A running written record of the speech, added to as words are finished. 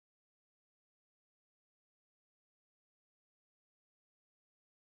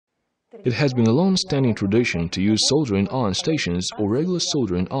It has been a long-standing tradition to use soldering iron stations or regular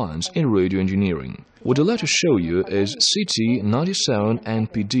soldering irons in radio engineering. What I'd like to show you is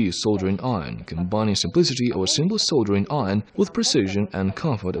CT-97NPD soldering iron, combining simplicity of a simple soldering iron with precision and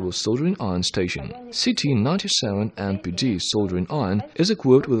comfort of a soldering iron station. CT-97NPD soldering iron is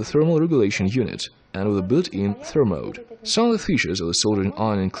equipped with a thermal regulation unit and with a built-in thermode. Some of the features of the soldering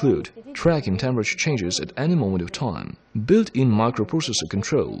iron include tracking temperature changes at any moment of time, built-in microprocessor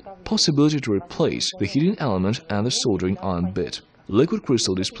control, possibility to replace the heating element and the soldering iron bit, liquid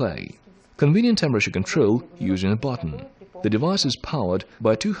crystal display, convenient temperature control using a button. The device is powered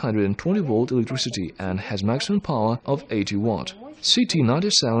by 220-volt electricity and has maximum power of 80 watt.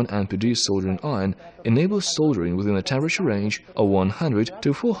 CT-97NPD soldering iron enables soldering within a temperature range of 100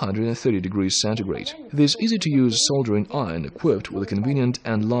 to 430 degrees centigrade. This easy-to-use soldering iron, equipped with a convenient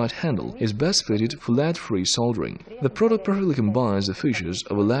and light handle, is best fitted for lead-free soldering. The product perfectly combines the features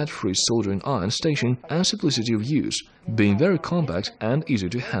of a lead-free soldering iron station and simplicity of use, being very compact and easy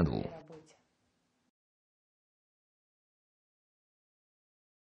to handle.